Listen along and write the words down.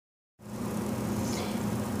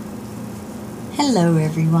Hello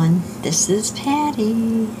everyone, this is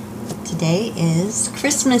Patty. Today is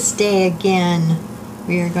Christmas Day again.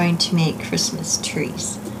 We are going to make Christmas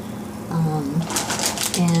trees.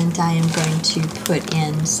 And I am going to put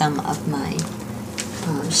in some of my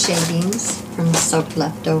shavings from the soap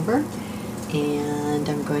left over. And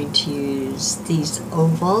I'm going to use these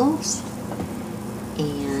ovals.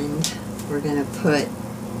 And we're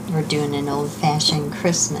doing an old-fashioned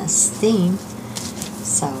Christmas theme.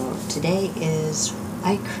 So today is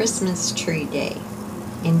my Christmas tree day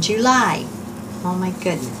in July. Oh my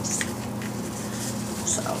goodness.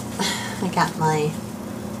 So I got my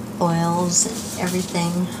oils and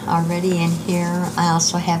everything already in here. I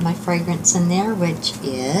also have my fragrance in there, which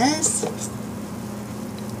is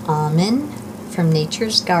almond from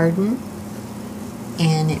Nature's Garden,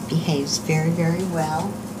 and it behaves very, very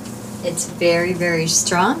well. It's very, very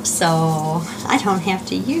strong, so I don't have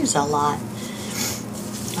to use a lot.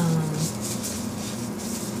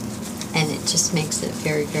 And it just makes it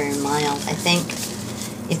very, very mild. I think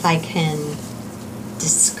if I can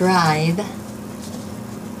describe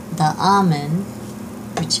the almond,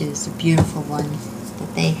 which is a beautiful one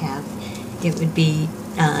that they have, it would be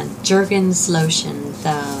Jergens lotion,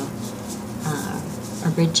 the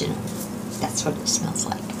original. That's what it smells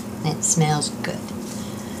like. And it smells good.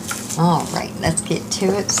 Alright, let's get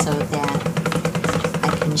to it so that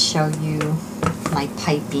I can show you my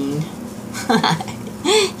piping.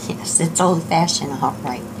 Yes, it's old-fashioned,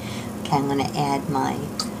 alright. Okay, I'm going to add my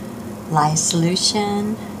lye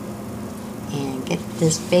solution and get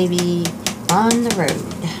this baby on the road.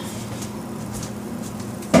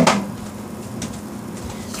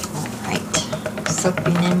 Alright,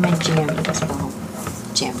 soaking in my jammies. Well,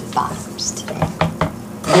 jammy bottoms today.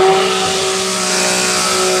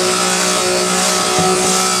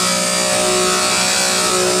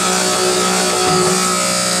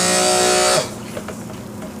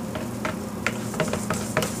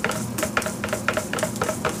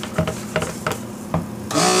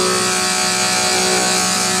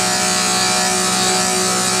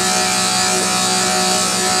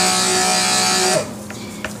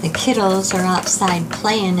 The kiddos are outside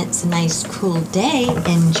playing. It's a nice cool day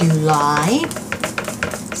in July,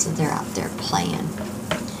 so they're out there playing.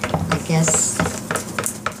 I guess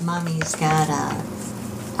Mommy's got a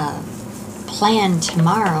plan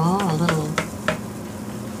tomorrow, a little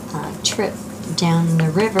trip down the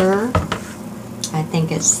river. I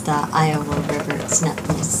think it's the Iowa River, it's not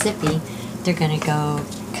the Mississippi. They're going to go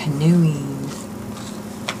canoeing.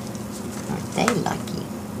 Aren't they lucky?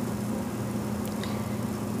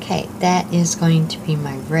 Okay, that is going to be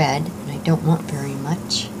my red, and I don't want very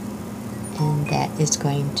much. And that is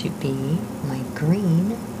going to be my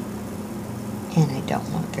green, and I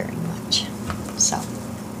don't want very much. So,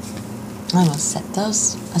 I will set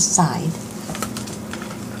those aside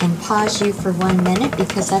and pause you for 1 minute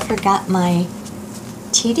because I forgot my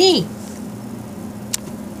TD.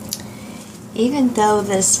 Even though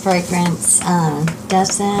this fragrance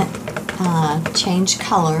doesn't change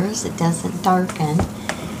colors, it doesn't darken,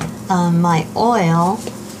 my oil,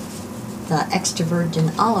 the extra virgin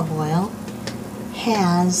olive oil,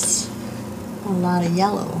 has a lot of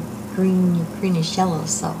yellow, greenish yellow,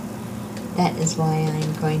 so that is why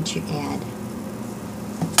I'm going to add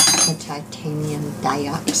the titanium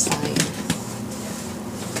dioxide.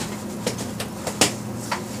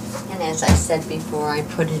 And as I said before, I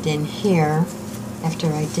put it in here after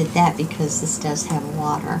I did that because this does have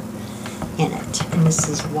water in it, and this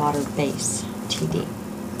is water-based TD.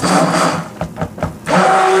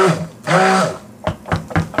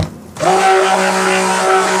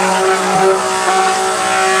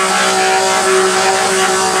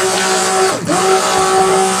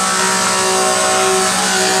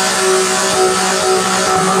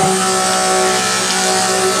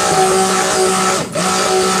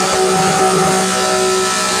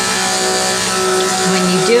 When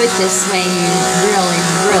you do it this way, you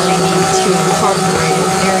really need to incorporate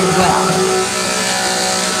it very well.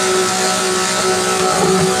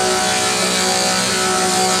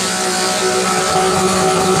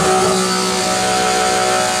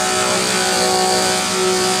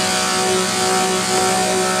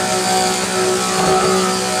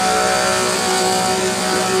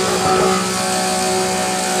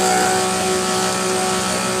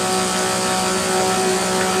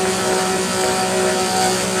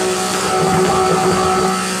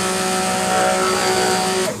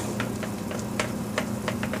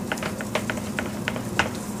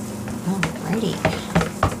 Alrighty.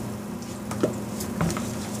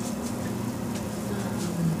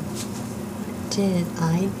 What did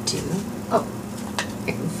I do? Oh,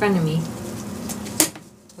 right in front of me.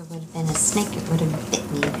 There would have and a snake, it would have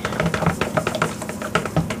bit me.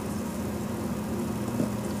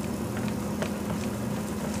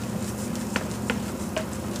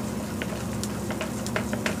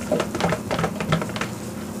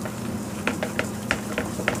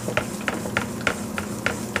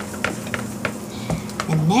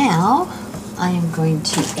 And now I am going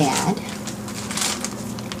to add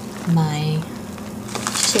my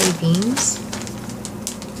shavings.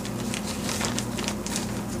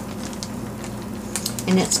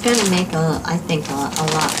 And it's going to make, I think, a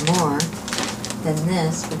lot more than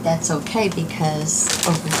this, but that's okay because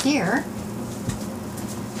over here,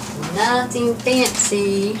 nothing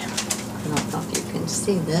fancy. I don't know if you can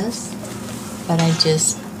see this, but I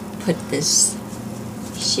just put this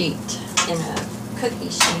sheet in a cookie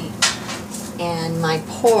sheet, and my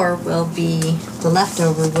pour will be, the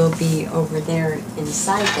leftover will be over there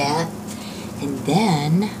inside that, and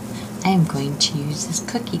then I am going to use this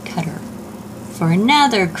cookie cutter for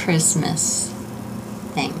another Christmas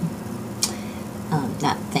thing.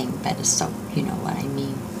 Not thing, but a soap, you know what I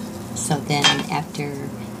mean. So then after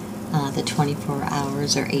the 24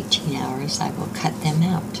 hours or 18 hours, I will cut them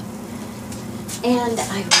out. And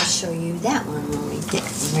I will show you that one when we get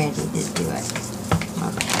ready to do it.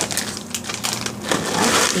 Okay.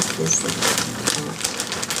 Let's get this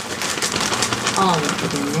all of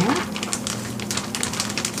it in there.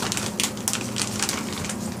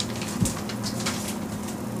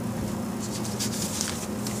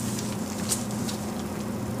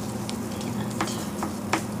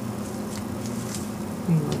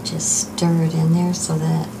 We will just stir it in there so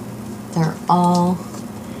that they're all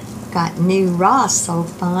got new raw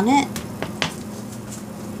soap on it.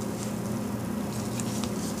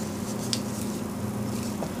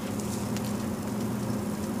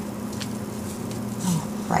 All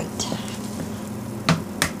right.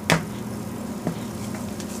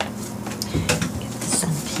 Get this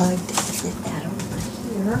unplugged and get that over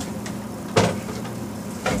here.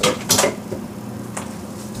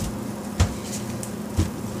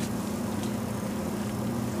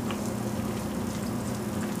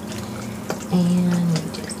 And we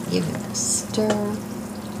just give it a stir.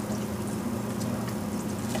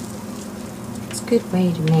 It's a good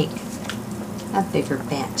way to make a bigger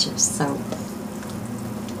batch of soap.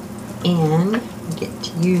 And you get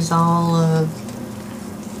to use all of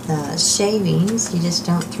the shavings. You just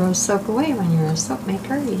don't throw soap away when you're a soap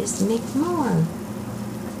maker. You just make more.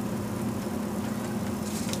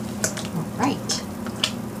 All right.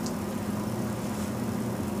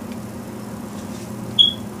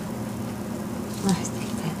 I think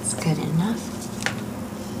that's good enough.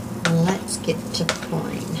 Let's get to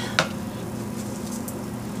pouring.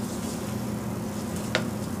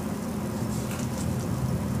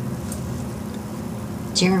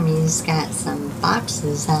 Jeremy's got some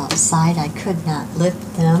boxes outside. I could not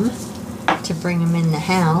lift them to bring them in the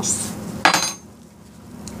house.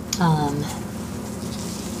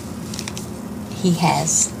 He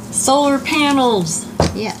has solar panels.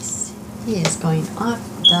 Yes, he is going off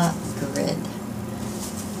the grid.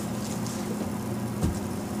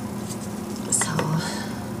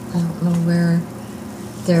 I don't know where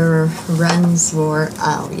their runs were.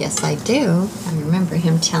 Oh, yes, I do. I remember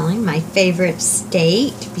him telling my favorite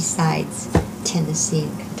state besides Tennessee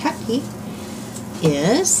and Kentucky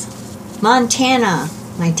is Montana.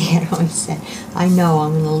 My dad always said, I know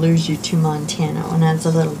I'm going to lose you to Montana when I was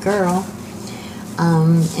a little girl.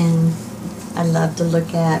 And I love to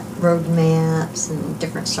look at road maps and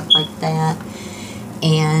different stuff like that.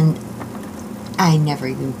 And I never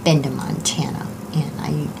even been to Montana. And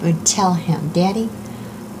I would tell him, Daddy,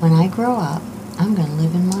 when I grow up, I'm going to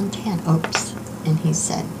live in Montana. Oops. And he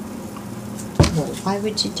said, well, why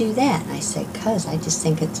would you do that? And I said, because I just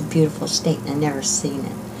think it's a beautiful state and I've never seen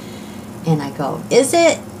it. And I go, is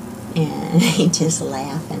it? And he just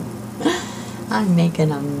laugh and I'm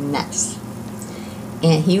making a mess.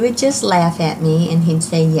 And he would just laugh at me and he'd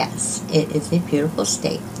say, yes, it is a beautiful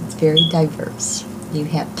state. It's very diverse. You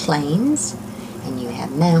have plains and you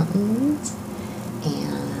have mountains.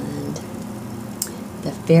 And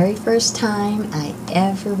the very first time I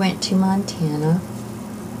ever went to Montana,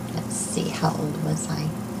 let's see, how old was I?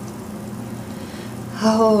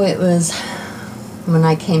 Oh, it was when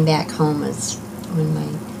I came back home, is when my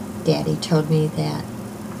daddy told me that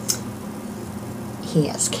he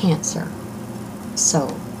has cancer.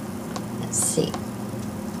 So, let's see,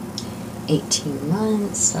 18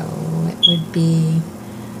 months, so it would be,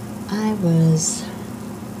 I was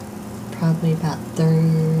probably about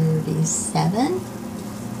 37.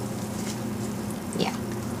 Yeah,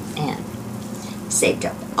 and saved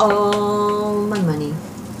up all my money.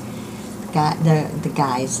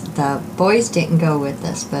 the boys didn't go with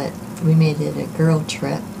us, but we made it a girl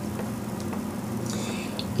trip.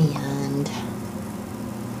 And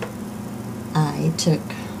I took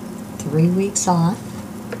 3 weeks off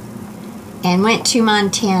and went to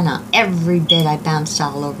Montana. Every bit I bounced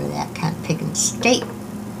all over that cotton picking state.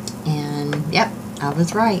 And yep, I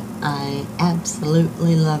was right. I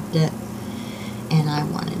absolutely loved it. And I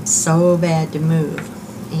wanted so bad to move.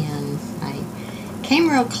 And I came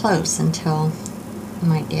real close until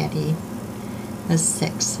my daddy was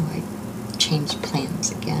sick, so I changed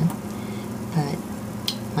plans again. But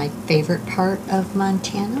my favorite part of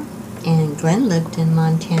Montana, and Glenn lived in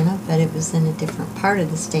Montana, but it was in a different part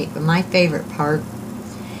of the state. But my favorite part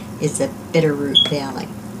is the Bitterroot Valley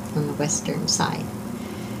on the western side,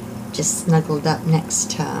 just snuggled up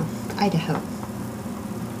next to Idaho.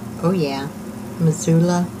 Oh yeah,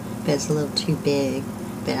 Missoula, but it's a little too big.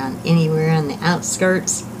 But on anywhere on the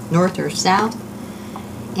outskirts, north or south,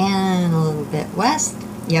 and a little bit west,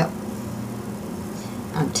 yep.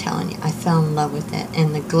 I'm telling you, I fell in love with it.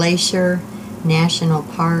 And the Glacier National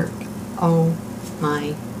Park, oh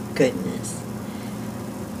my goodness.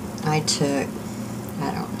 I took,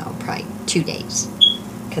 I don't know, probably 2 days,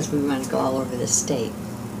 because we want to go all over the state.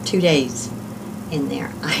 2 days in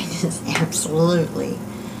there. I just absolutely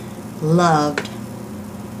loved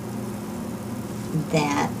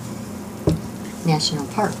that national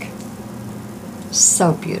park.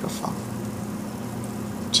 So beautiful.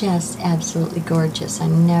 Just absolutely gorgeous. I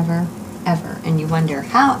never, ever, and you wonder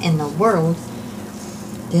how in the world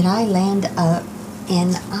did I land up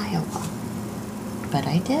in Iowa? But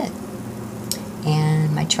I did.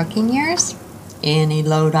 And my trucking years, any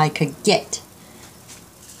load I could get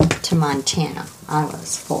to Montana, I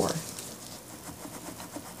was for.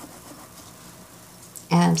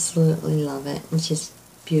 Absolutely love it. It's just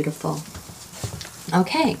beautiful.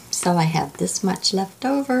 Okay, so I have this much left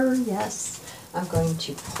over. Yes, I'm going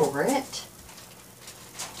to pour it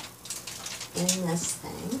in this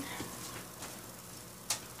thing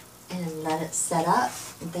and let it set up.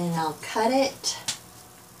 Then I'll cut it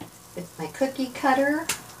with my cookie cutter,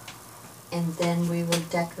 and then we will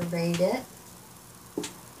decorate it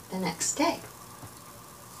the next day.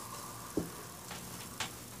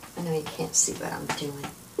 I know you can't see what I'm doing,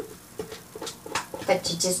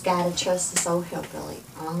 but you just gotta trust this old hillbilly.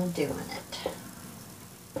 I'm doing it.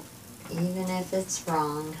 Even if it's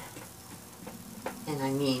wrong. And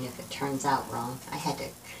I mean, if it turns out wrong, I had to,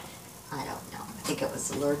 I don't know. I think it was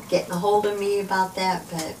the Lord getting a hold of me about that,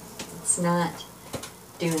 but it's not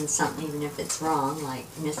doing something even if it's wrong, like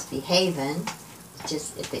misbehaving.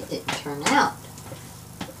 Just if it didn't turn out.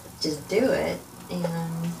 Just do it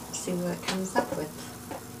and see what it comes up with.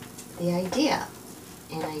 The idea.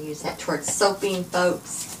 And I use that towards soaping,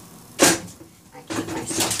 folks. I keep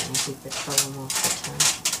myself in a heap of trouble most of the time.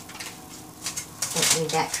 Don't need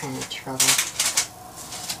that kind of trouble.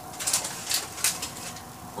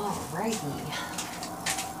 Alrighty.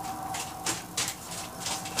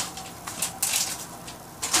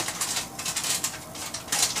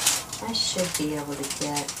 I should be able to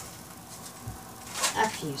get a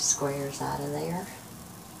few squares out of there.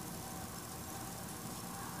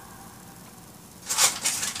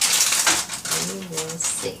 We will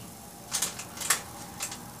see.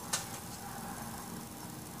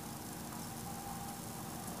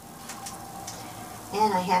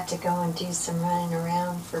 And I have to go and do some running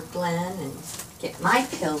around for Glenn and get my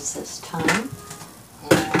pills this time.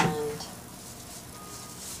 And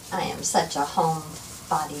I am such a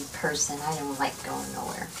homebody person. I don't like going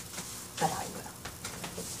nowhere, but I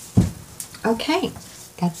will. Okay,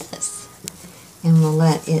 got this. And we'll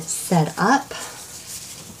let it set up.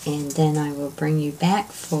 And then I will bring you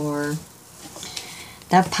back for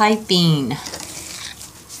the piping.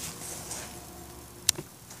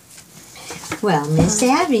 Well, Miss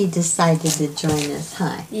Abby decided to join us,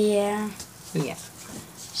 huh? Yeah. Yeah.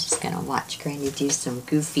 She's going to watch Granny do some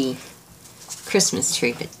goofy Christmas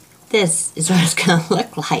tree, but this is what it's going to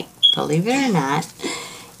look like, believe it or not.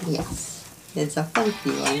 Yes. It's a funky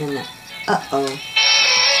one, isn't it? Uh-oh.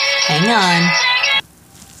 Hang on.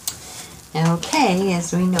 Okay,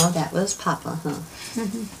 as we know, that was Papa, huh?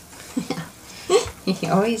 Yeah. He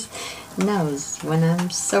always knows when I'm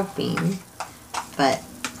soaping, but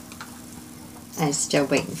I'm still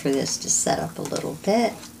waiting for this to set up a little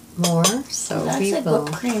bit more, so That's we like will.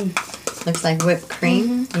 whipped cream. Looks like whipped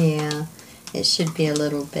cream? Mm-hmm. Yeah, it should be a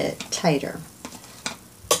little bit tighter.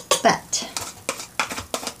 But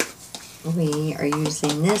we are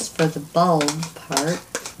using this for the bulb part,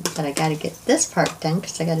 but I got to get this part done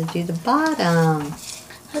because I got to do the bottom.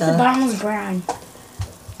 The bottom is brown.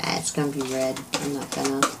 It's going to be red. I'm not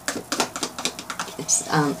going to it's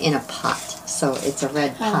in a pot, so it's a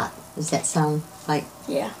red pot. Does that sound like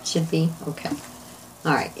Yeah. should be? Okay.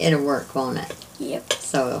 All right, it'll work, won't it? Yep.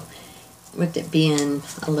 So with it being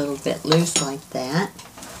a little bit loose like that,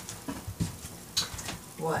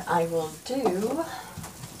 what I will do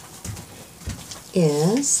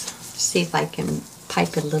is see if I can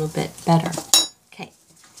pipe it a little bit better. Okay.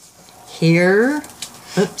 Here,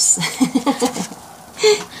 oops,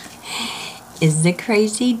 is the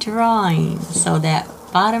crazy drawing. So that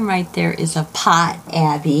bottom right there is a pot,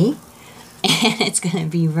 Abby, and it's going to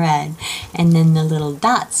be red. And then the little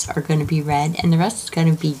dots are going to be red, and the rest is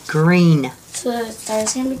going to be green. So the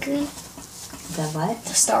star's gonna be green? The what?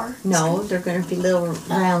 The star? No, they're going to be little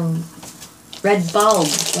round red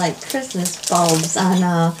bulbs, like Christmas bulbs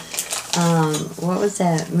on what was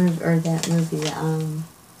that movie,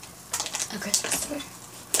 A Christmas tree?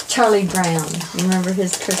 Charlie Brown. Remember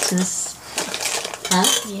his Christmas, huh?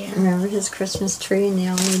 Yeah. Remember his Christmas tree, and they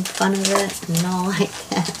all made fun of it and all like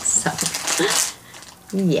that, so,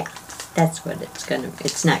 yeah, that's what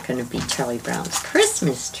it's not gonna be Charlie Brown's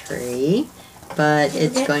Christmas tree, but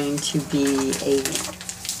it's going to be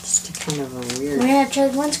just a kind of a weird... We're gonna have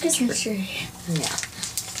Charlie Brown's Christmas tree. Yeah.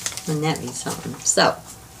 Wouldn't that be something? So,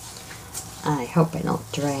 I hope I don't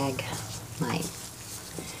drag my...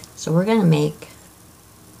 So we're going to make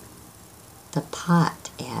the pot,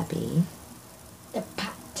 Abby. The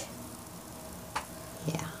pot.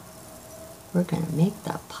 Yeah. We're going to make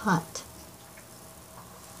the pot.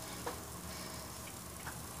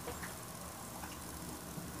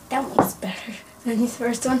 That one's better than the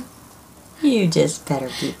first one. You just better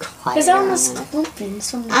be quiet. Because that one was clumping.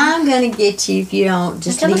 I'm going to get you if you don't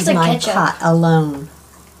just leave my pot alone.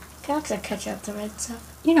 It looks like ketchup, the red stuff.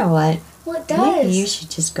 You know what? Well, it does. Maybe you should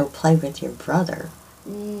just go play with your brother.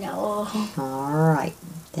 No. All right,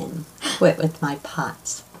 then quit with my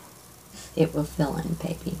pots. It will fill in,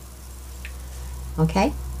 baby.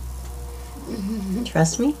 Okay?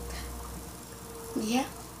 Trust me? Yeah.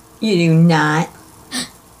 You do not.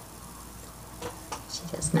 She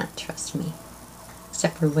does not trust me.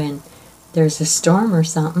 Except for when there's a storm or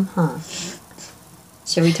something, huh?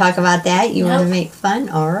 Should we talk about that? You want to make fun?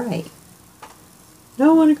 All right.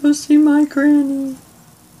 I want to go see my granny.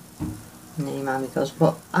 And then your mommy goes,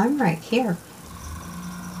 well, I'm right here.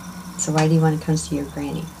 So why do you want to come see your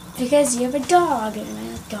granny? Because you have a dog and I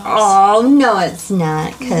have dogs. Oh, no, it's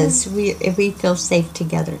not. Because we feel safe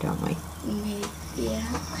together, don't we? Maybe,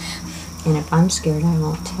 yeah. And if I'm scared, I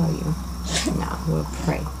won't tell you. No, we'll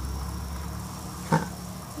pray. Huh.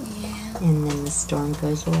 Yeah. And then the storm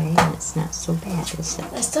goes away and it's not so bad, is it?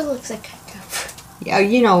 That still looks like ketchup. Oh,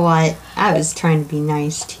 you know what? I was trying to be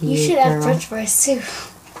nice to you, You should girl. have French fries too.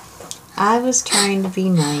 I was trying to be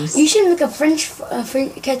nice. You should make a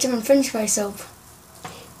ketchup and French fry soap.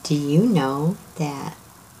 Do you know that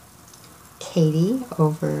Katie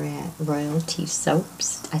over at Royalty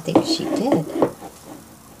Soaps, I think she did.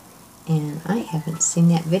 And I haven't seen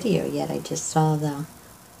that video yet. I just saw the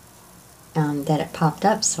that it popped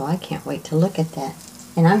up, so I can't wait to look at that.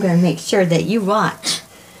 And I'm going to make sure that you watch,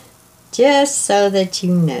 just so that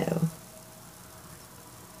you know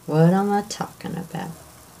what am I talking about.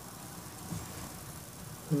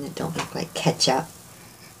 And it don't look like ketchup.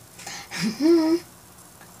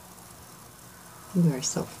 You are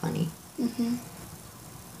so funny.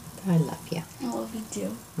 I love you. I love you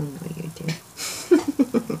too. I know you do.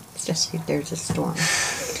 Especially if there's a storm.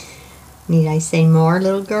 Need I say more,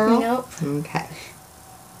 little girl? Nope. Okay.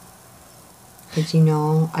 Did you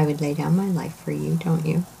know I would lay down my life for you, don't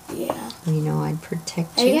you? Yeah. You know I'd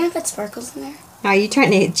protect Are you you. going to put sparkles in there? Are you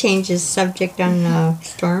trying to change the subject on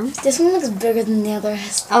storms? This one looks bigger than the other.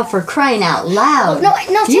 Oh, for crying out loud. No,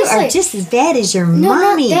 You seriously. are just as bad as your No,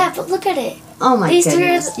 mommy. not that, but look at it. Oh my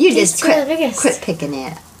goodness. You just these two are the biggest. quit picking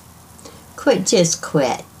at it. Just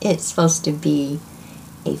quit. It's supposed to be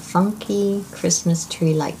a funky Christmas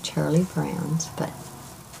tree like Charlie Brown's, but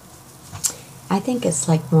I think it's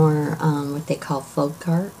like more what they call folk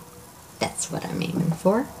art. That's what I'm aiming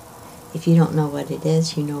for. If you don't know what it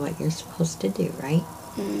is, you know what you're supposed to do, right?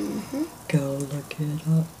 Mm-hmm. Go look it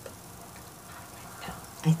up.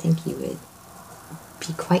 I think you would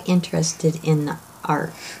be quite interested in the art,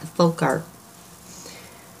 the folk art.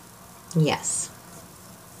 Yes.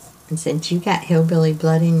 And since you got hillbilly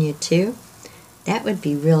blood in you too, that would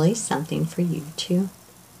be really something for you to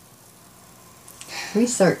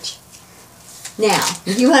research. Now,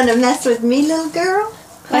 you want to mess with me, little girl?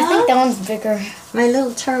 But I think that one's bigger. My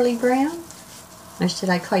little Charlie Brown? Or should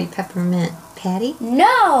I call you Peppermint Patty?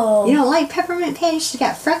 No! You don't like Peppermint Patty? She's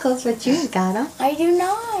got freckles, but you ain't got them. I do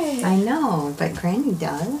not. I know, but Granny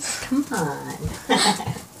does. Come on.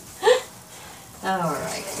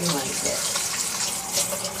 Alright, we want to get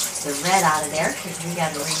the red out of there because we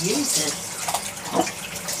got to reuse this.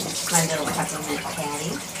 My little peppermint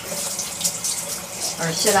patty.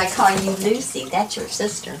 Or should I call you Lucy? That's your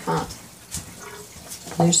sister, huh?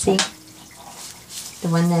 Lucy? The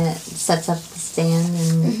one that sets up the stand,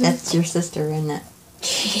 and that's your sister, isn't it?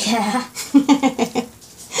 Yeah.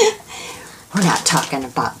 We're not talking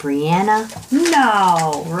about Brianna.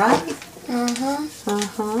 No, right? Uh-huh.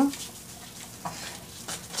 Uh-huh.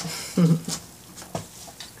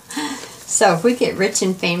 So if we get rich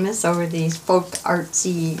and famous over these folk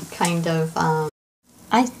artsy kind of,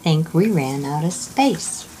 I think we ran out of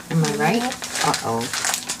space. Am I right? Uh-oh.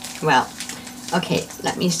 Well, okay,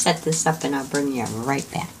 let me set this up and I'll bring you right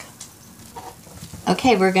back.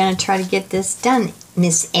 Okay, we're going to try to get this done,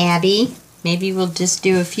 Miss Abby. Maybe we'll just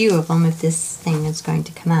do a few of them if this thing is going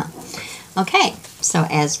to come out. Okay, so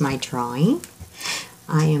as my drawing,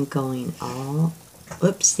 I am going all...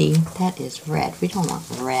 Oopsie, that is red. We don't want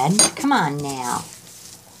red. Come on now.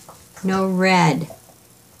 No red.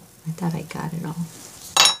 I thought I got it all.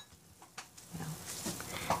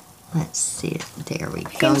 Well, let's see. There we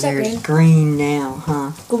go. There's green now,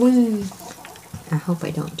 huh? Green. I hope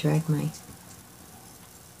I don't drag my...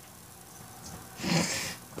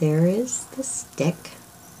 There is the stick.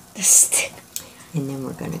 The stick. And then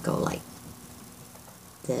we're going to go like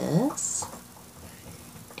this.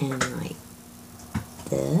 And like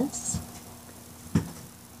this.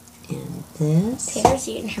 And this. Taylor's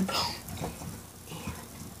eating her bone. And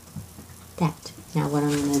that. Now what I'm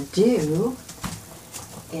going to do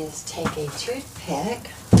is take a toothpick.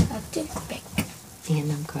 A toothpick.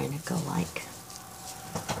 And I'm going to go like,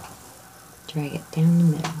 drag it down the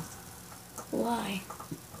middle. Why?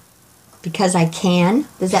 Because I can.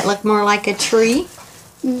 Does that look more like a tree?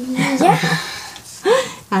 Yeah.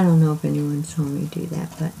 I don't know if anyone saw me do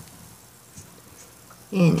that, but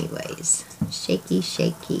anyways, shaky,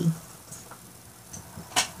 shaky.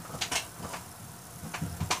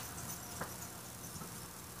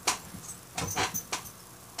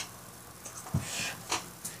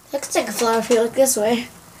 Looks like a flower if you look this way.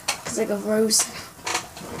 It's like a rose.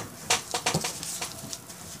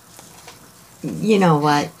 You know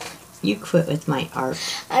what? You quit with my art.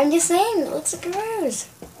 I'm just saying, it looks like a rose.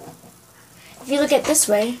 If you look at this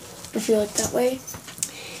way, if you look that way.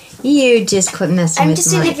 You just quit messing I'm with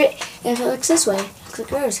just my... saying if it looks this way, it looks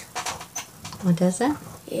like a rose. What does it?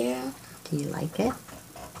 Yeah. Do you like it?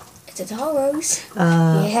 It's a tall rose.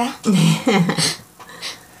 Yeah.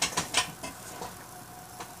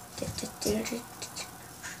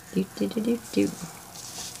 Do.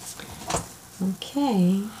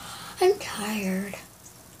 Okay. I'm tired.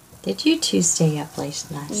 Did you two stay up late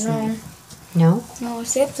last No. night? No? No, I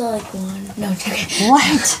stayed up till like 1. No, joking.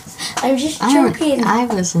 What? I'm just joking. I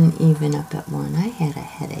wasn't even up at 1. I had a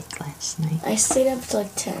headache last night. I stayed up till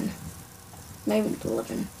like 10. Maybe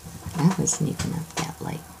 11. I wasn't even up that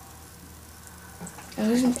late. I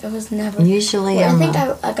was never. Usually I think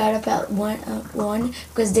I got up at 1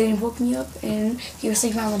 because Danny woke me up and he was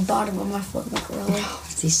sleeping on the bottom of my foot like really.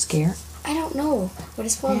 Is he scared? I don't know what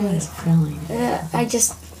his fault I have a was. feeling. I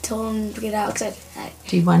just told him to get out because I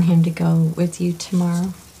Do you want him to go with you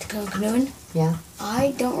tomorrow? to go canoeing. Yeah.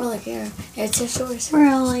 I don't really care. It's his choice.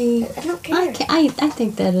 Really? I don't care. I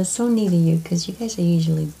think that is so neat of you because you guys are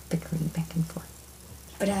usually bickering back and forth.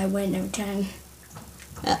 But I win every time.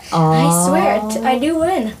 Oh. I swear, I do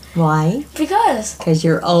win. Why? Because. Because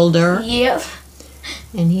you're older. Yep.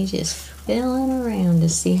 And he's just fiddling around to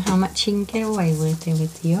see how much he can get away with it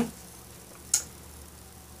with you.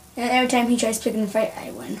 And every time he tries picking a fight,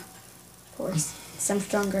 I win. Of course. So I'm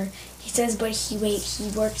stronger. He says, but he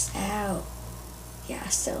works out. Yeah,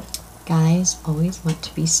 so. Guys always want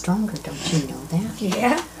to be stronger, don't you know that?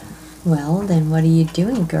 Yeah. Well, then what are you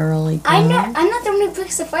doing, girly girl? I'm not the one who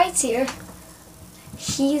picks the fights here.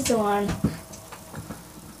 He's the one.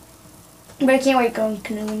 But I can't wait going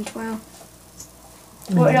canoeing tomorrow.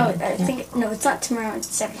 Or no, I think no, it's not tomorrow. It's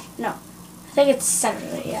Saturday. No, I think it's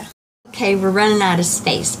Saturday. Yeah. Okay, we're running out of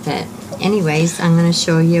space, but anyways, I'm going to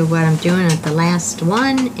show you what I'm doing at the last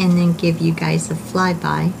one, and then give you guys a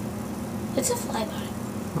flyby. It's a flyby.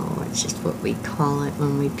 Oh, it's just what we call it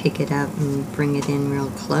when we pick it up and bring it in real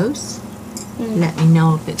close. Let me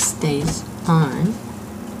know if it stays on.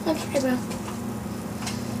 Okay, bro.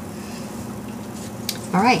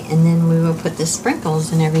 Alright, and then we will put the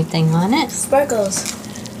sprinkles and everything on it. Sparkles.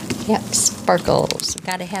 Yep, sparkles.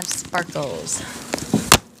 Gotta have sparkles.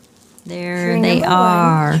 There Tree they number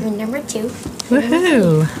are. 1, tree number 2.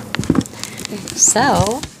 Woohoo!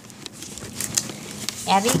 So,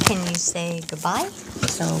 Abby, can you say goodbye?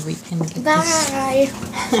 So we can get Bye.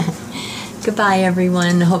 Goodbye,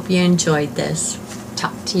 everyone. Hope you enjoyed this.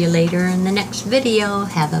 Talk to you later in the next video.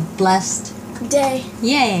 Have a blessed day.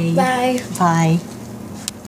 Yay. Bye. Bye.